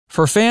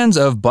For fans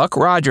of Buck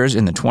Rogers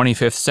in the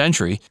 25th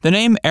century, the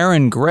name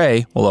Erin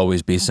Gray will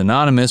always be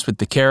synonymous with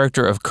the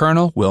character of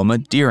Colonel Wilma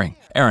Deering.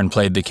 Erin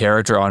played the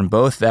character on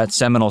both that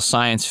seminal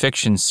science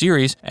fiction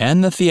series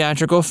and the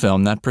theatrical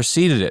film that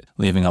preceded it,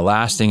 leaving a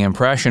lasting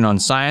impression on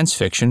science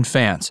fiction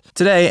fans.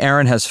 Today,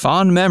 Erin has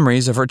fond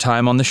memories of her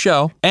time on the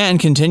show and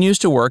continues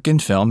to work in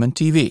film and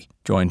TV.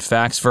 Join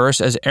Facts Verse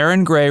as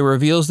Erin Gray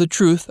reveals the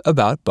truth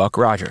about Buck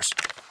Rogers.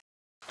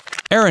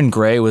 Erin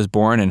Gray was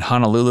born in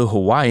Honolulu,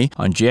 Hawaii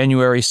on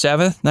January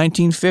 7,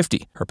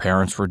 1950. Her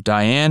parents were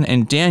Diane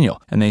and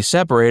Daniel, and they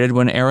separated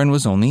when Erin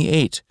was only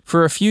 8.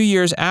 For a few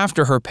years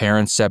after her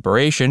parents'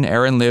 separation,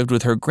 Erin lived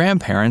with her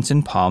grandparents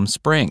in Palm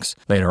Springs.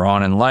 Later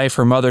on in life,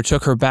 her mother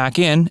took her back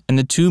in, and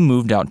the two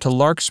moved out to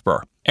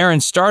Larkspur.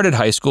 Erin started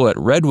high school at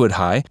Redwood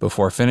High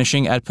before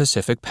finishing at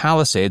Pacific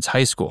Palisades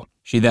High School.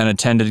 She then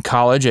attended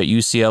college at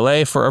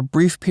UCLA for a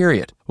brief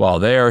period. While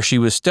there, she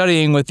was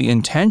studying with the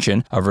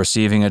intention of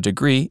receiving a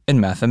degree in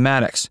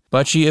mathematics,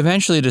 but she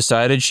eventually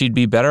decided she'd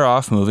be better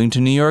off moving to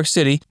New York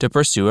City to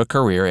pursue a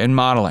career in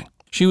modeling.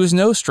 She was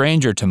no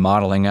stranger to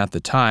modeling at the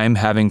time,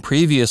 having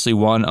previously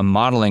won a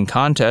modeling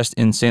contest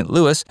in St.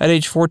 Louis at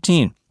age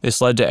 14. This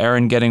led to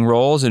Erin getting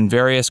roles in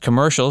various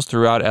commercials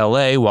throughout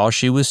LA while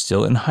she was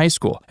still in high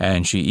school,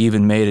 and she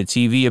even made a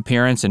TV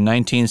appearance in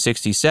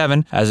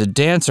 1967 as a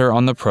dancer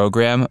on the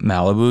program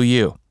Malibu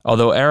U.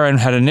 Although Erin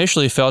had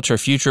initially felt her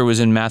future was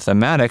in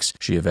mathematics,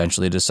 she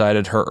eventually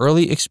decided her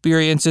early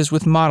experiences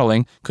with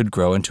modeling could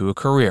grow into a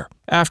career.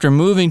 After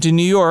moving to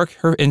New York,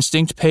 her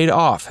instinct paid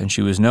off, and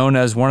she was known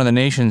as one of the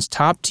nation's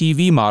top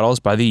TV models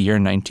by the year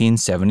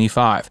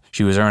 1975.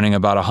 She was earning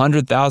about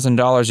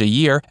 $100,000 a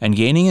year and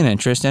gaining an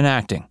interest in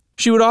acting.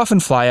 She would often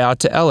fly out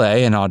to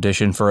LA and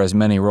audition for as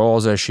many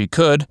roles as she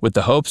could, with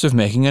the hopes of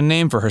making a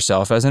name for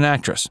herself as an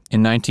actress.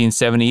 In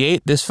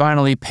 1978, this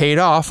finally paid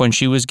off when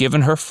she was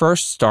given her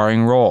first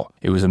starring role.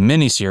 It was a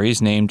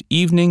miniseries named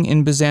Evening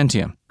in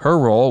Byzantium. Her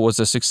role was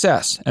a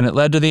success, and it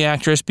led to the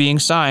actress being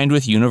signed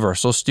with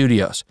Universal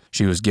Studios.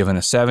 She was given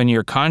a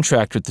 7-year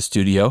contract with the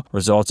studio,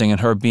 resulting in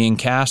her being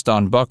cast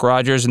on Buck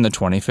Rogers in the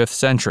 25th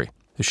century.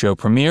 The show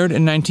premiered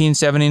in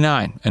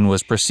 1979 and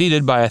was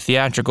preceded by a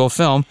theatrical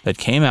film that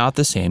came out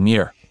the same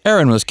year.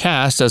 Erin was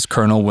cast as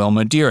Colonel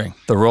Wilma Deering.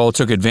 The role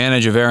took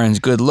advantage of Erin's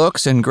good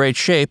looks and great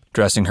shape,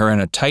 dressing her in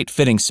a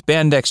tight-fitting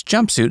spandex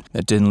jumpsuit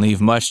that didn't leave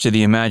much to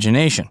the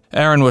imagination.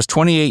 Erin was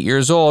 28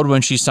 years old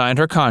when she signed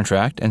her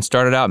contract and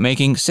started out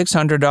making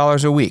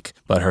 $600 a week,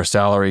 but her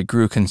salary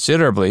grew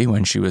considerably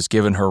when she was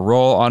given her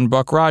role on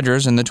Buck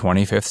Rogers in the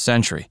 25th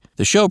century.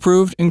 The show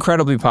proved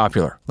incredibly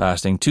popular,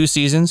 lasting 2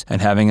 seasons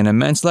and having an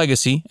immense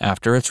legacy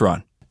after its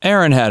run.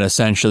 Erin had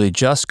essentially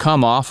just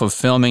come off of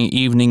filming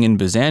Evening in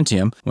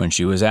Byzantium when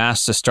she was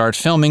asked to start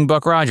filming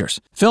Buck Rogers.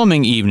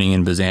 Filming Evening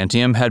in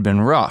Byzantium had been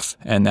rough,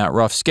 and that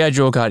rough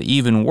schedule got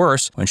even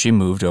worse when she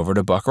moved over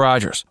to Buck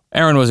Rogers.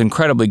 Erin was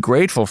incredibly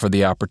grateful for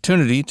the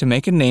opportunity to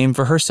make a name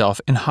for herself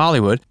in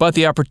Hollywood, but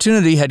the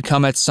opportunity had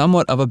come at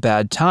somewhat of a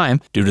bad time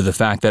due to the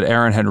fact that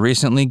Erin had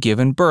recently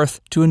given birth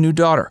to a new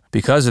daughter.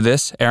 Because of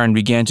this, Erin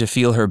began to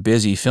feel her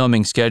busy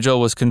filming schedule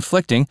was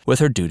conflicting with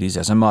her duties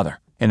as a mother.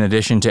 In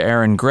addition to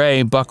Erin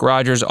Gray, Buck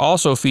Rogers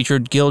also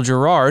featured Gil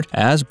Gerard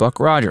as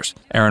Buck Rogers.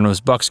 Erin was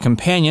Buck's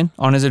companion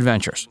on his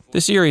adventures. The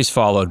series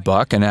followed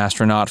Buck, an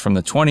astronaut from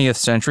the 20th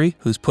century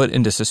who's put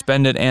into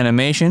suspended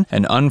animation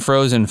and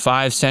unfrozen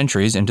 5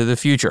 centuries into the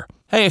future.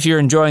 Hey, if you're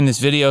enjoying this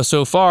video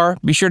so far,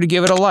 be sure to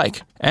give it a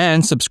like,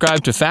 and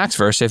subscribe to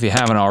Factsverse if you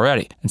haven't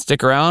already, and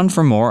stick around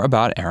for more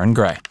about Erin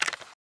Gray.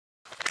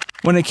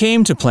 When it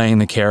came to playing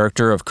the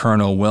character of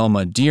Colonel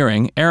Wilma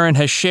Deering, Erin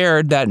has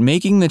shared that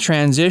making the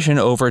transition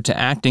over to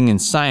acting in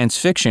science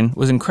fiction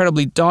was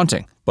incredibly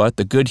daunting, but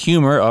the good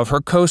humor of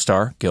her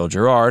co-star, Gil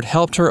Gerard,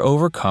 helped her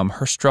overcome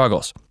her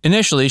struggles.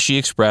 Initially, she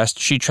expressed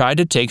she tried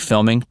to take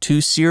filming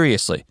too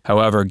seriously.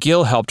 However,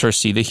 Gil helped her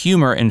see the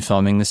humor in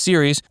filming the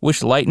series,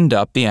 which lightened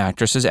up the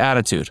actress's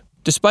attitude.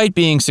 Despite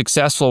being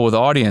successful with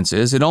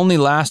audiences, it only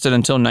lasted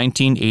until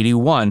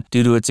 1981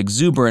 due to its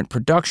exuberant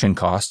production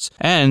costs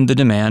and the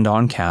demand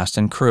on cast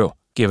and crew.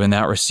 Given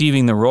that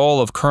receiving the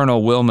role of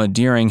Colonel Wilma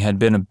Deering had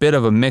been a bit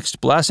of a mixed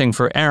blessing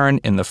for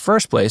Erin in the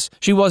first place,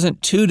 she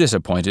wasn't too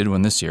disappointed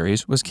when the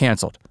series was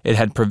canceled. It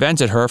had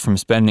prevented her from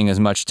spending as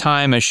much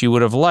time as she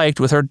would have liked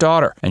with her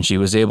daughter, and she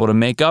was able to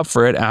make up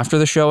for it after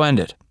the show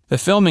ended. The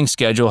filming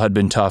schedule had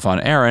been tough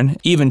on Erin,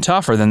 even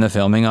tougher than the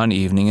filming on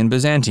Evening in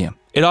Byzantium.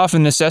 It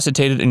often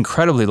necessitated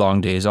incredibly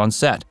long days on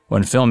set.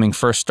 When filming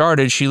first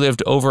started, she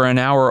lived over an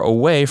hour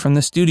away from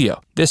the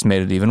studio. This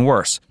made it even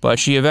worse, but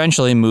she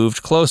eventually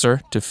moved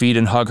closer to feed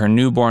and hug her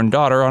newborn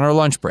daughter on her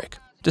lunch break.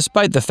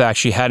 Despite the fact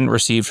she hadn't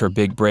received her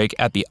big break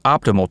at the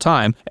optimal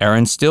time,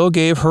 Erin still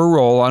gave her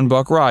role on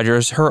Buck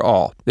Rogers her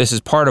all. This is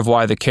part of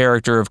why the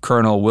character of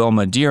Colonel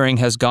Wilma Deering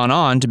has gone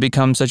on to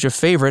become such a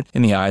favorite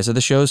in the eyes of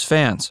the show's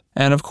fans.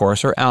 And of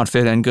course, her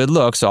outfit and good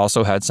looks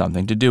also had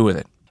something to do with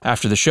it.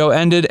 After the show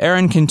ended,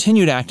 Erin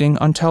continued acting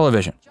on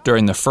television.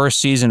 During the first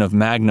season of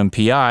Magnum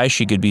P.I.,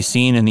 she could be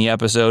seen in the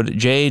episode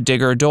J.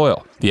 Digger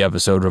Doyle. The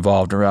episode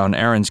revolved around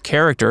Erin's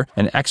character,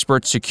 an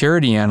expert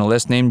security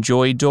analyst named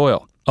Joy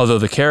Doyle. Although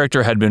the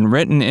character had been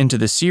written into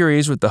the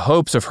series with the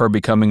hopes of her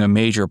becoming a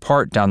major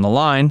part down the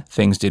line,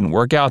 things didn't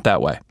work out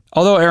that way.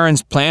 Although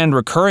Erin's planned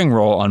recurring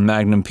role on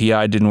Magnum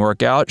P.I. didn't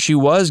work out, she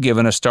was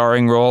given a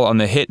starring role on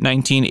the hit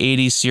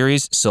 1980s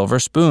series Silver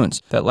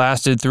Spoons that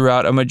lasted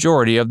throughout a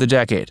majority of the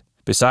decade.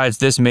 Besides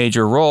this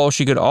major role,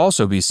 she could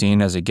also be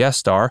seen as a guest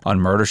star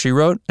on Murder, She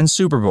Wrote and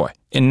Superboy.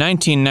 In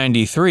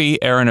 1993,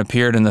 Erin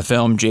appeared in the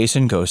film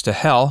Jason Goes to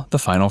Hell, The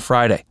Final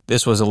Friday.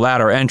 This was a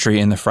latter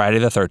entry in the Friday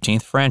the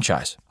 13th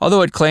franchise.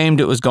 Although it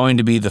claimed it was going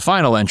to be the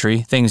final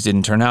entry, things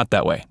didn't turn out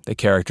that way. The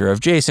character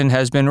of Jason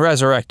has been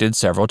resurrected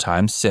several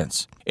times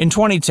since. In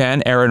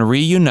 2010, Erin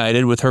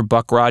reunited with her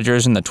Buck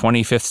Rogers in the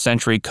 25th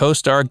Century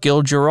co-star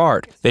Gil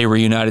Gerard. They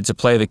reunited to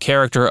play the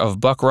character of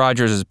Buck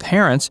Rogers'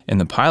 parents in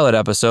the pilot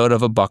episode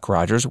of a Buck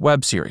Rogers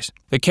web series.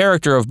 The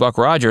character of Buck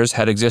Rogers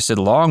had existed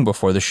long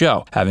before the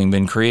show, having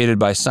been created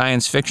by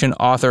science fiction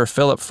author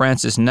Philip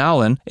Francis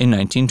Nowlin in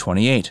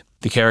 1928.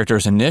 The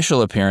character's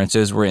initial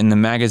appearances were in the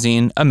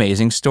magazine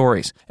Amazing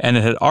Stories, and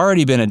it had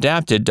already been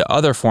adapted to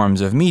other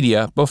forms of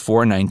media before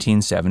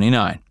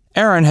 1979.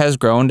 Erin has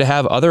grown to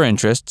have other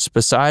interests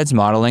besides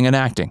modeling and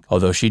acting,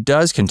 although she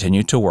does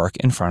continue to work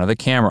in front of the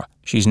camera.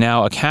 She's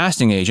now a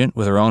casting agent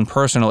with her own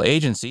personal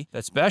agency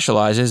that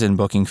specializes in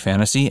booking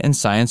fantasy and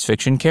science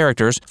fiction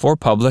characters for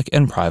public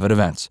and private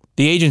events.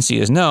 The agency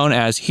is known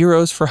as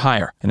Heroes for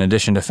Hire. In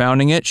addition to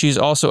founding it, she's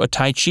also a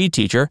Tai Chi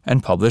teacher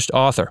and published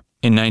author.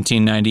 In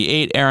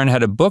 1998, Erin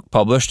had a book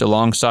published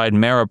alongside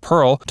Mara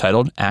Pearl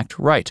titled Act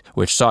Right,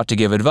 which sought to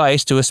give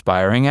advice to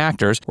aspiring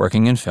actors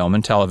working in film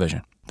and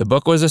television. The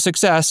book was a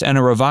success, and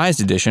a revised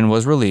edition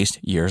was released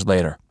years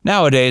later.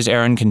 Nowadays,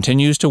 Erin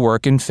continues to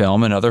work in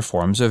film and other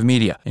forms of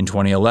media. In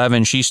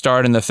 2011, she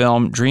starred in the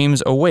film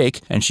Dreams Awake,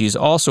 and she's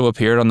also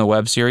appeared on the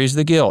web series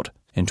The Guild.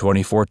 In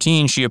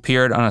 2014, she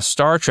appeared on a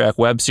Star Trek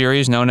web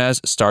series known as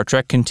Star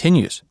Trek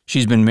Continues.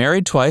 She's been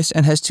married twice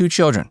and has 2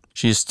 children.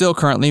 She is still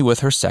currently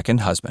with her second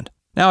husband.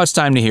 Now it's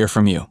time to hear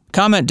from you.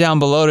 Comment down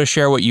below to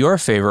share what your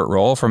favorite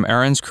role from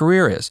Erin's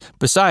career is,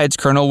 besides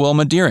Colonel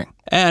Wilma Deering.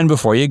 And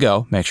before you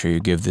go, make sure you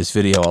give this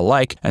video a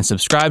like and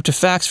subscribe to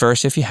Facts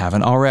First if you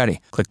haven't already.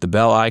 Click the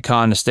bell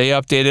icon to stay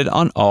updated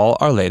on all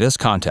our latest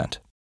content.